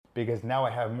because now I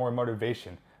have more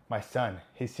motivation. My son,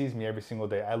 he sees me every single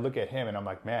day. I look at him and I'm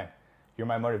like, man, you're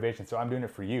my motivation. So I'm doing it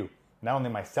for you. Not only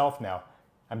myself now,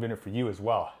 I'm doing it for you as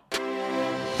well.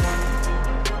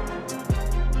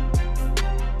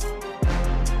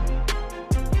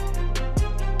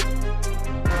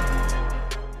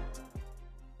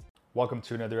 Welcome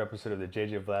to another episode of the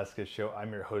JJ Velasquez Show.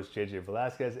 I'm your host, JJ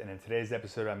Velasquez, and in today's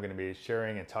episode, I'm going to be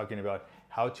sharing and talking about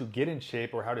how to get in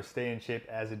shape or how to stay in shape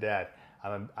as a dad.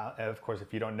 Of course,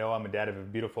 if you don't know, I'm a dad of a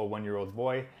beautiful 1-year-old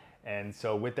boy, and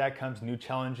so with that comes new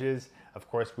challenges. Of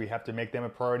course, we have to make them a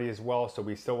priority as well. So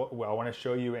I want to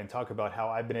show you and talk about how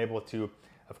I've been able to,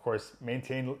 of course,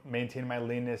 maintain my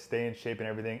leanness, stay in shape and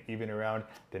everything, even around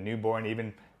the newborn,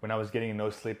 even when I was getting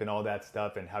no sleep and all that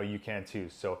stuff, and how you can too.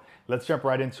 So let's jump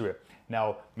right into it.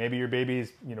 Now, maybe your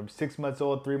baby's 6 months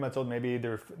old, 3 months old, maybe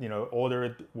they're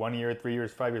older, 1 year, 3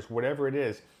 years, 5 years, whatever it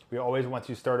is. We always want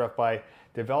to start off by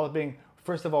developing.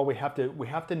 First of all, we have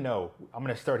to know. I'm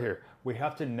going to start here. We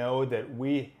have to know that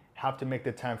we have to make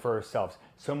the time for ourselves.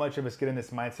 So much of us get in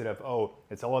this mindset of, oh,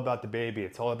 it's all about the baby,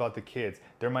 it's all about the kids,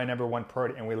 they're my number one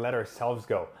priority, and we let ourselves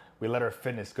go. We let our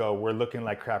fitness go. We're looking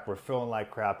like crap, we're feeling like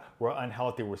crap, we're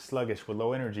unhealthy, we're sluggish, we're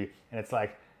low energy, and it's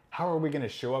like, how are we going to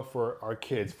show up for our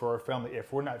kids, for our family,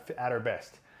 if we're not at our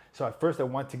best? So at first, I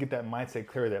want to get that mindset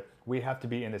clear that we have to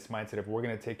be in this mindset of we're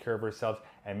going to take care of ourselves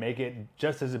and make it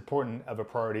just as important of a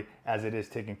priority as it is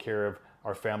taking care of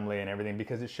our family and everything,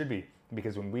 because it should be.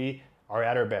 Because when we are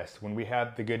at our best, when we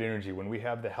have the good energy, when we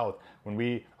have the health, when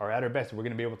we are at our best, we're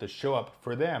going to be able to show up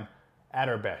for them at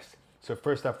our best. So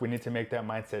first off, we need to make that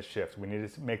mindset shift. We need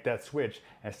to make that switch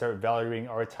and start valuing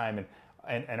our time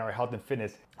and our health and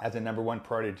fitness as a number one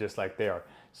priority, just like they are.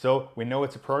 So we know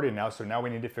it's a priority now, so now we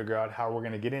need to figure out how we're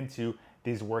going to get into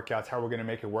these workouts, how we're going to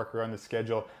make it work around the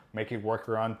schedule, make it work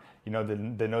around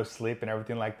the no sleep and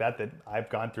everything like that I've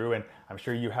gone through, and I'm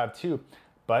sure you have too.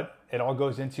 But it all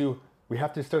goes into, we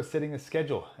have to start setting a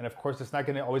schedule. And of course, it's not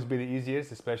going to always be the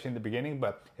easiest, especially in the beginning,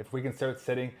 but if we can start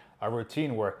setting a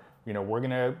routine where we're going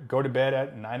to go to bed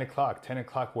at 9 o'clock, 10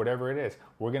 o'clock, whatever it is,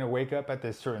 we're going to wake up at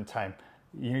this certain time.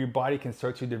 Your body can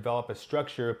start to develop a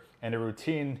structure and a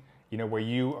routine, where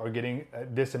you are getting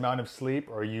this amount of sleep,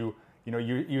 or you're in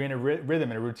a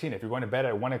rhythm and a routine. If you're going to bed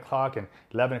at 1 o'clock and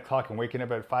 11 o'clock and waking up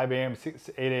at 5 a.m., 6,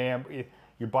 8 a.m.,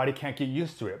 your body can't get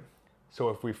used to it. So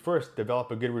if we first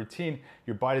develop a good routine,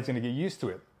 your body's going to get used to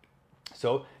it.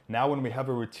 So now when we have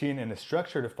a routine and a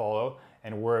structure to follow,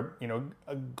 and we're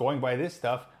going by this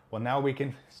stuff, well, now we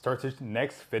can start to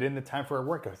next fit in the time for our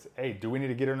workouts. Hey, do we need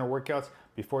to get in our workouts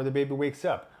before the baby wakes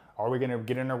up? Are we going to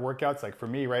get in our workouts? Like for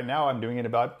me right now, I'm doing it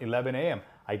about 11 a.m.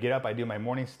 I get up, I do my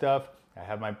morning stuff, I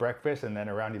have my breakfast, and then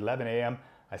around 11 a.m.,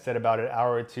 I set about an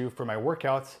hour or two for my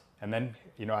workouts. And then,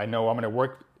 I know I'm going to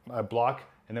work a block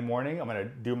in the morning. I'm going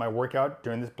to do my workout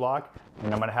during this block,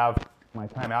 and I'm going to have my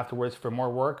time afterwards for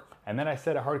more work. And then I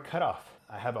set a hard cutoff.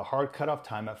 I have a hard cutoff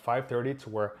time at 5:30 to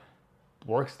where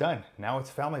work's done. Now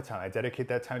it's family time. I dedicate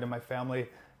that time to my family.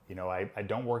 I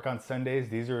don't work on Sundays.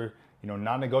 These are,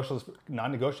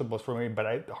 non-negotiables for me,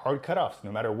 but hard cutoffs.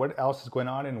 No matter what else is going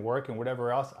on in work and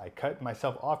whatever else, I cut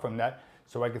myself off from that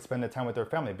so I can spend the time with our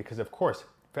family. Because of course,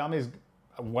 family is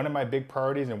one of my big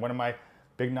priorities and one of my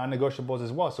big non-negotiables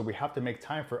as well. So we have to make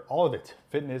time for all of it: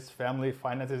 fitness, family,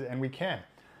 finances, and we can.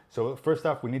 So first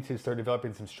off, we need to start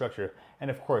developing some structure.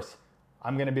 And of course,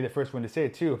 I'm going to be the first one to say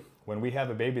it too. When we have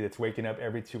a baby that's waking up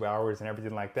every 2 hours and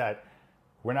everything like that,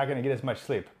 we're not going to get as much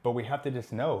sleep. But we have to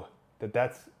just know that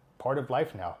that's part of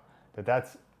life now,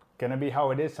 that's going to be how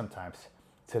it is sometimes.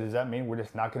 So does that mean we're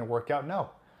just not going to work out?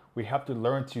 No. We have to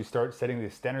learn to start setting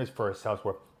these standards for ourselves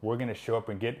where we're going to show up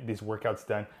and get these workouts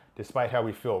done despite how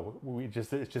we feel.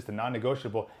 It's just a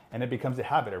non-negotiable, and it becomes a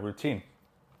habit, a routine.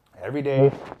 Every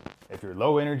day, if you're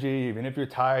low energy, even if you're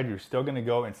tired, you're still going to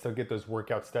go and still get those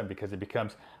workouts done because it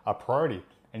becomes a priority.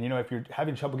 And if you're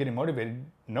having trouble getting motivated,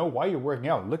 know why you're working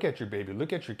out. Look at your baby,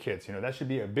 look at your kids. That should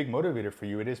be a big motivator for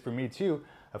you. It is for me too.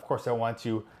 Of course, I want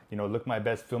to, look my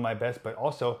best, feel my best, but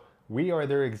also we are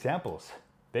their examples.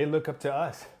 They look up to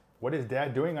us. What is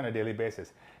dad doing on a daily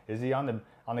basis? Is he on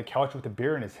the couch with a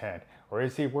beer in his hand? Or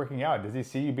is he working out? Does he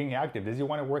see you being active? Does he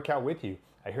want to work out with you?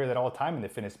 I hear that all the time in the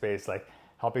fitness space, like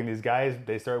helping these guys.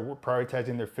 They start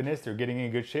prioritizing their fitness. They're getting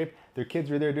in good shape. Their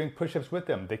kids are there doing push-ups with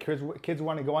them. The kids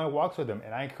want to go on walks with them.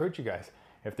 And I encourage you guys,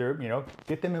 if they're,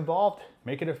 get them involved.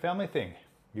 Make it a family thing.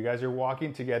 You guys are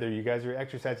walking together. You guys are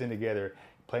exercising together,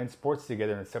 playing sports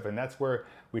together and stuff. And that's where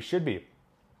we should be.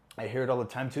 I hear it all the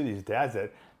time too, these dads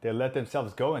that they let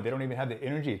themselves go and they don't even have the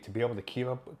energy to be able to keep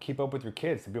up with your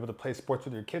kids, to be able to play sports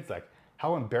with your kids. Like,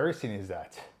 how embarrassing is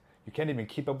that? You can't even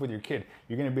keep up with your kid.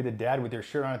 You're going to be the dad with your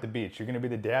shirt on at the beach. You're going to be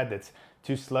the dad that's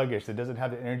too sluggish, that doesn't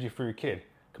have the energy for your kid.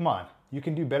 Come on, you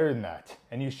can do better than that.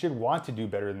 And you should want to do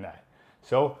better than that.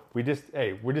 So we're just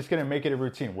going to make it a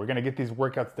routine. We're going to get these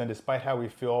workouts done despite how we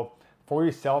feel, for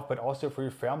yourself, but also for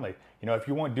your family. You know, if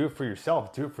you won't do it for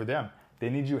yourself, do it for them. They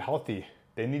need you healthy.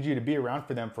 They need you to be around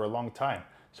for them for a long time.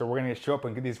 So we're going to show up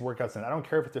and get these workouts done. I don't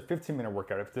care if it's a 15-minute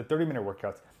workout, if it's a 30-minute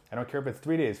workout. I don't care if it's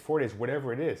 3 days, 4 days,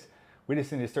 whatever it is. We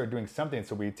just need to start doing something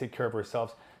so we take care of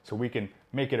ourselves, so we can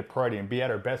make it a priority and be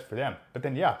at our best for them. But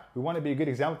then, yeah, we want to be a good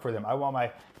example for them. I want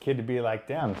my kid to be like,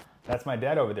 damn, that's my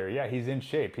dad over there. Yeah, he's in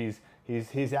shape.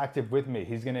 He's active with me.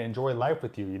 He's going to enjoy life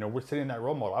with you. You know, we're setting that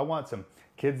role model. I want some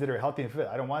kids that are healthy and fit.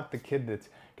 I don't want the kid that's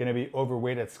going to be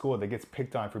overweight at school that gets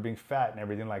picked on for being fat and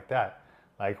everything like that.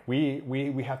 Like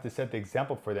we have to set the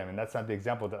example for them, and that's not the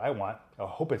example that I want. I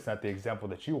hope it's not the example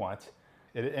that you want.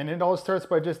 And it all starts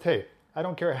by just, hey, I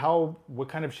don't care what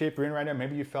kind of shape you're in right now.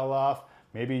 Maybe you fell off.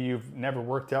 Maybe you've never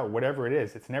worked out. Whatever it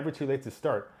is, it's never too late to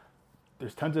start.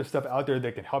 There's tons of stuff out there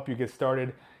that can help you get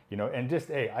started. You know, and just,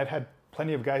 hey, I've had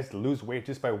plenty of guys lose weight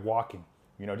just by walking.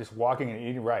 You know, just walking and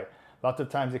eating right. Lots of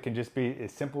times it can just be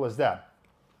as simple as that.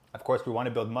 Of course, we want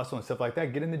to build muscle and stuff like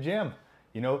that. Get in the gym.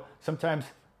 You know, sometimes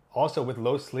also with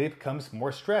low sleep comes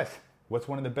more stress. What's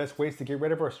one of the best ways to get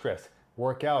rid of our stress?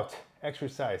 Work out,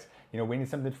 exercise. You know, we need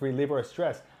something to relieve our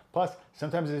stress. Plus,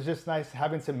 sometimes it's just nice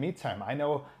having some me time. I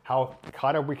know how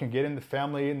caught up we can get in the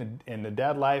family and in the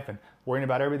dad life and worrying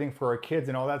about everything for our kids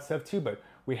and all that stuff too. But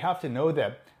we have to know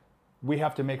that we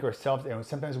have to make ourselves, and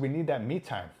sometimes we need that me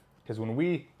time. Because when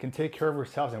we can take care of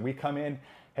ourselves and we come in,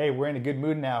 hey, we're in a good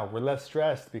mood now. We're less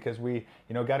stressed because we,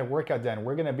 you know, got a workout done.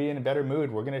 We're going to be in a better mood.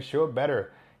 We're going to show up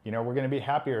better. You know, we're going to be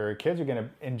happier. Our kids are going to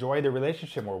enjoy the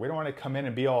relationship more. We don't want to come in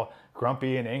and be all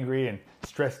grumpy and angry and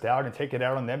stressed out and take it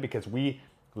out on them because we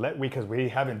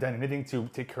haven't done anything to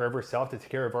take care of ourselves, to take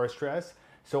care of our stress.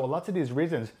 So lots of these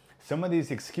reasons, some of these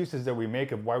excuses that we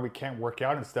make of why we can't work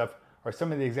out and stuff are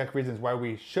some of the exact reasons why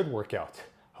we should work out.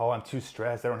 Oh, I'm too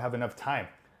stressed. I don't have enough time.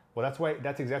 Well,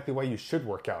 that's exactly why you should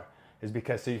work out, is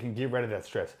because so you can get rid of that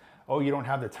stress. Oh, you don't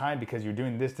have the time because you're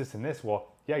doing this, this, and this. Well,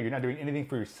 yeah, you're not doing anything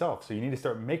for yourself. So you need to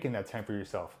start making that time for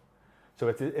yourself. So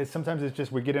it's sometimes it's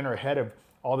just we get in our head of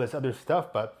all this other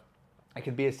stuff, but it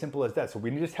can be as simple as that. So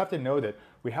we just have to know that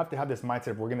we have to have this mindset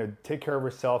of we're going to take care of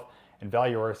ourselves and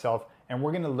value ourselves, and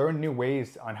we're going to learn new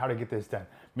ways on how to get this done.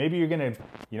 Maybe you're going to,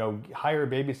 you know, hire a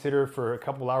babysitter for a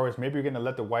couple hours. Maybe you're going to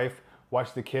let the wife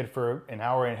watch the kid for an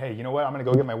hour and, hey, you know what? I'm going to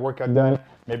go get my workout done.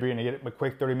 Maybe you're going to get a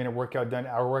quick 30-minute workout done,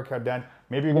 hour workout done.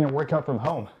 Maybe you're going to work out from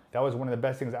home. That was one of the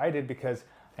best things I did because,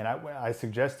 and I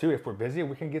suggest too, if we're busy,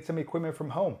 we can get some equipment from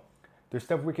home. There's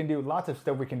stuff we can do, lots of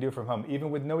stuff we can do from home,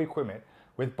 even with no equipment,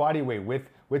 with body weight,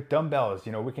 with dumbbells.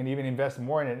 You know, we can even invest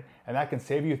more in it, and that can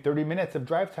save you 30 minutes of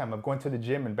drive time of going to the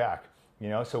gym and back. You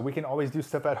know, so we can always do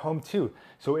stuff at home too.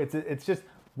 So it's just,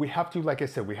 we have to, like I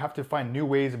said, we have to find new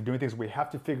ways of doing things. We have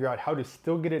to figure out how to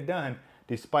still get it done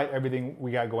despite everything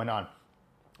we got going on,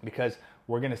 because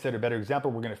we're going to set a better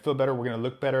example. We're going to feel better. We're going to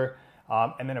look better.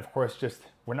 And then, of course, just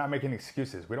we're not making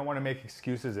excuses. We don't want to make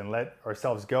excuses and let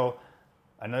ourselves go.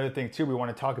 Another thing, too, we want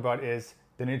to talk about is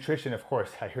the nutrition, of course.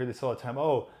 I hear this all the time.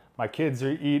 Oh, my kids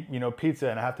eat, you know,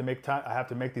 pizza, and I have to make time. I have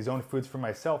to make these own foods for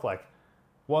myself. Like,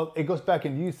 well, it goes back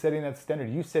in you setting that standard.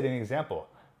 You setting an example.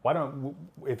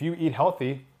 If you eat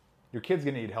healthy, your kid's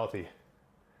going to eat healthy.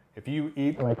 If you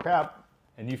eat like crap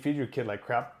and you feed your kid like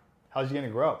crap, how's he going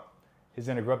to grow up? He's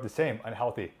going to grow up the same,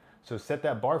 unhealthy. So set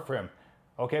that bar for him.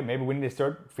 Okay, maybe we need to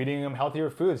start feeding him healthier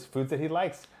foods that he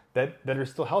likes, that are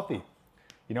still healthy.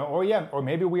 You know, or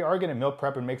maybe we are going to meal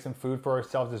prep and make some food for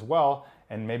ourselves as well,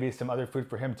 and maybe some other food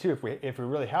for him too, if we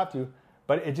really have to.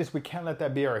 But we can't let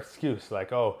that be our excuse.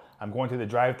 Like, oh, I'm going to the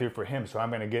drive-thru for him, so I'm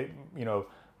going to get, you know,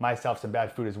 myself some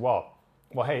bad food as well.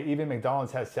 Well, hey, even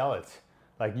McDonald's has salads.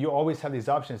 Like, you always have these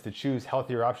options to choose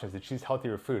healthier options, to choose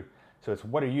healthier food. So it's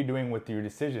what are you doing with your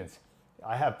decisions?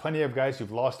 I have plenty of guys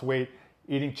who've lost weight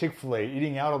eating Chick-fil-A,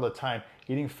 eating out all the time,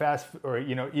 eating fast, or,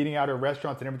 you know, eating out at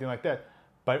restaurants and everything like that.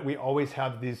 But we always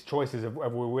have these choices of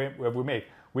we make.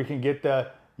 We can get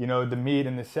the meat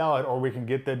and the salad, or we can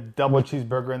get the double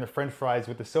cheeseburger and the French fries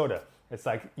with the soda. It's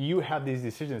like you have these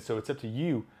decisions, so it's up to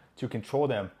you to control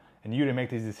them and you to make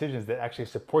these decisions that actually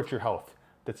support your health,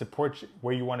 that support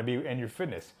where you want to be and your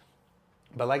fitness.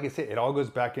 But like I said, it all goes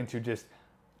back into just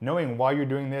knowing why you're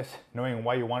doing this, knowing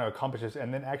why you want to accomplish this,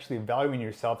 and then actually valuing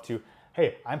yourself to,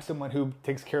 hey, I'm someone who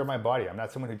takes care of my body. I'm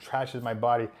not someone who trashes my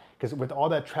body, because with all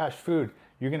that trash food,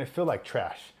 you're going to feel like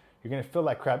trash. You're going to feel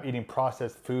like crap eating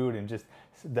processed food and just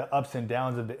the ups and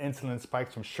downs of the insulin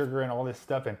spikes from sugar and all this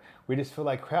stuff. And we just feel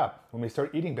like crap. When we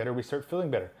start eating better, we start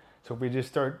feeling better. So if we just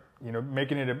start,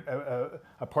 making it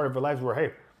a part of our lives where,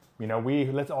 hey,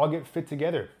 let's all get fit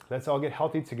together. Let's all get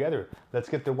healthy together. Let's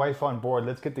get the wife on board.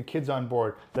 Let's get the kids on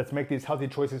board. Let's make these healthy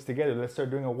choices together. Let's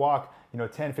start doing a walk,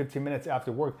 10, 15 minutes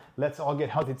after work. Let's all get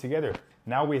healthy together.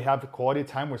 Now we have quality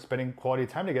time. We're spending quality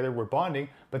time together. We're bonding,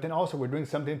 but then also we're doing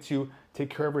something to take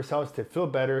care of ourselves, to feel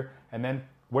better. And then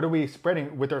what are we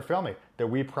spreading with our family? That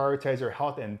we prioritize our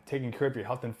health, and taking care of your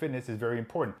health and fitness is very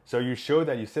important. So you show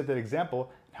that, you set that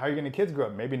example. How are you going to kids grow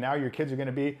up? Maybe now your kids are going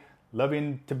to be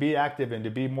loving to be active and to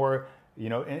be more,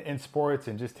 in sports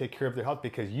and just take care of their health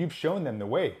because you've shown them the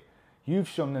way. You've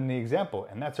shown them the example,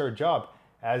 and that's our job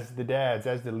as the dads,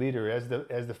 as the leader, as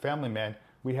the family man.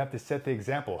 We have to set the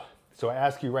example. So I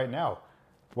ask you right now,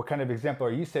 what kind of example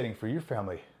are you setting for your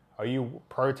family? Are you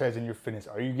prioritizing your fitness?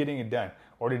 Are you getting it done?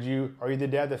 Or are you the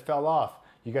dad that fell off?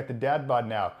 You got the dad bod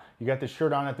now. You got the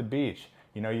shirt on at the beach.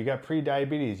 You got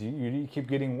pre-diabetes. You keep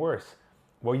getting worse.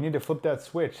 Well, you need to flip that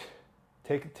switch.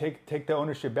 Take the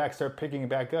ownership back, start picking it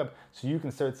back up so you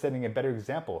can start setting a better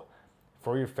example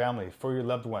for your family, for your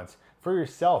loved ones, for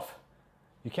yourself.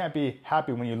 You can't be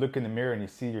happy when you look in the mirror and you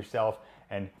see yourself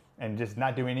and just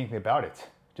not do anything about it.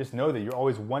 Just know that you're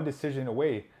always one decision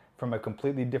away from a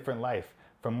completely different life,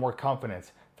 from more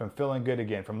confidence, from feeling good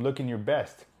again, from looking your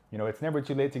best. It's never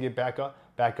too late to get back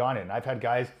on it. And I've had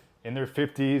guys in their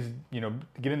 50s,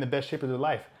 get in the best shape of their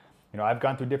life. I've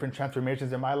gone through different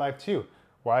transformations in my life too,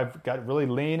 where I've got really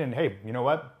lean and hey, you know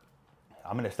what?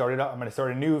 I'm going to start it up. I'm going to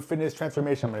start a new fitness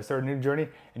transformation. I'm going to start a new journey,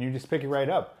 and you just pick it right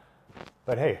up.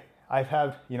 But hey, I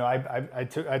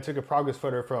took a progress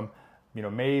photo from,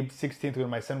 May 16th when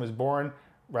my son was born,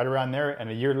 right around there, and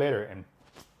a year later, and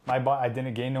I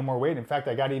didn't gain no more weight. In fact,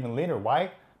 I got even leaner.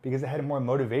 Why? Because I had more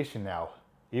motivation now.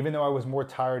 Even though I was more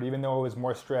tired, even though I was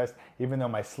more stressed, even though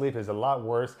my sleep is a lot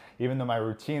worse, even though my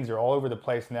routines are all over the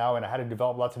place now, and I had to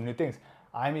develop lots of new things,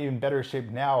 I'm in even better shape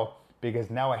now because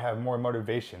now I have more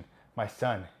motivation. My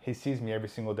son, he sees me every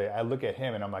single day. I look at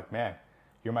him and I'm like, man,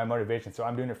 you're my motivation. So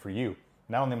I'm doing it for you.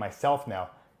 Not only myself now,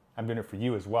 I'm doing it for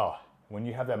you as well. When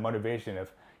you have that motivation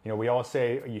of, we all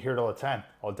say, you hear it all the time,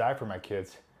 I'll die for my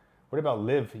kids. What about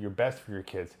live your best for your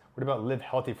kids? What about live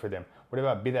healthy for them? What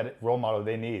about be that role model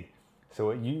they need?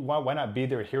 So why not be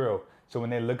their hero? So when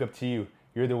they look up to you,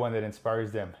 you're the one that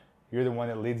inspires them. You're the one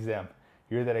that leads them.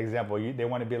 You're that example. They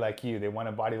want to be like you. They want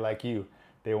a body like you.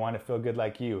 They want to feel good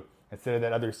like you. Instead of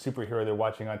that other superhero they're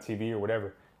watching on TV or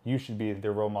whatever, you should be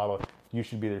their role model. You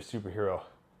should be their superhero.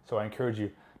 So I encourage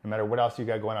you, no matter what else you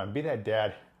got going on, be that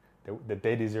dad that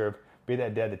they deserve. Be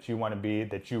that dad that you want to be,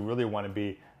 that you really want to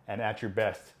be, and at your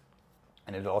best.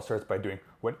 And it all starts by doing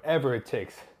whatever it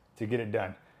takes to get it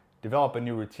done. Develop a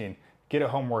new routine. Get a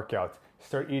home workout.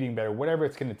 Start eating better. Whatever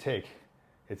it's going to take.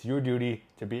 It's your duty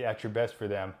to be at your best for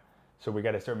them. So we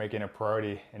got to start making a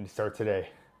priority and start today.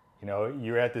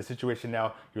 You're at this situation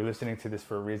now. You're listening to this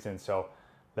for a reason. So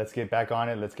let's get back on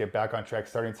it. Let's get back on track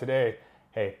starting today.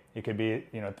 Hey, it could be,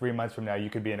 3 months from now, you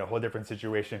could be in a whole different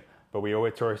situation. But we owe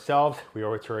it to ourselves. We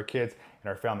owe it to our kids and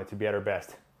our family to be at our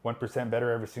best. 1%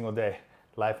 better every single day.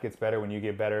 Life gets better when you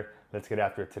get better. Let's get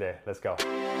after it today. Let's go.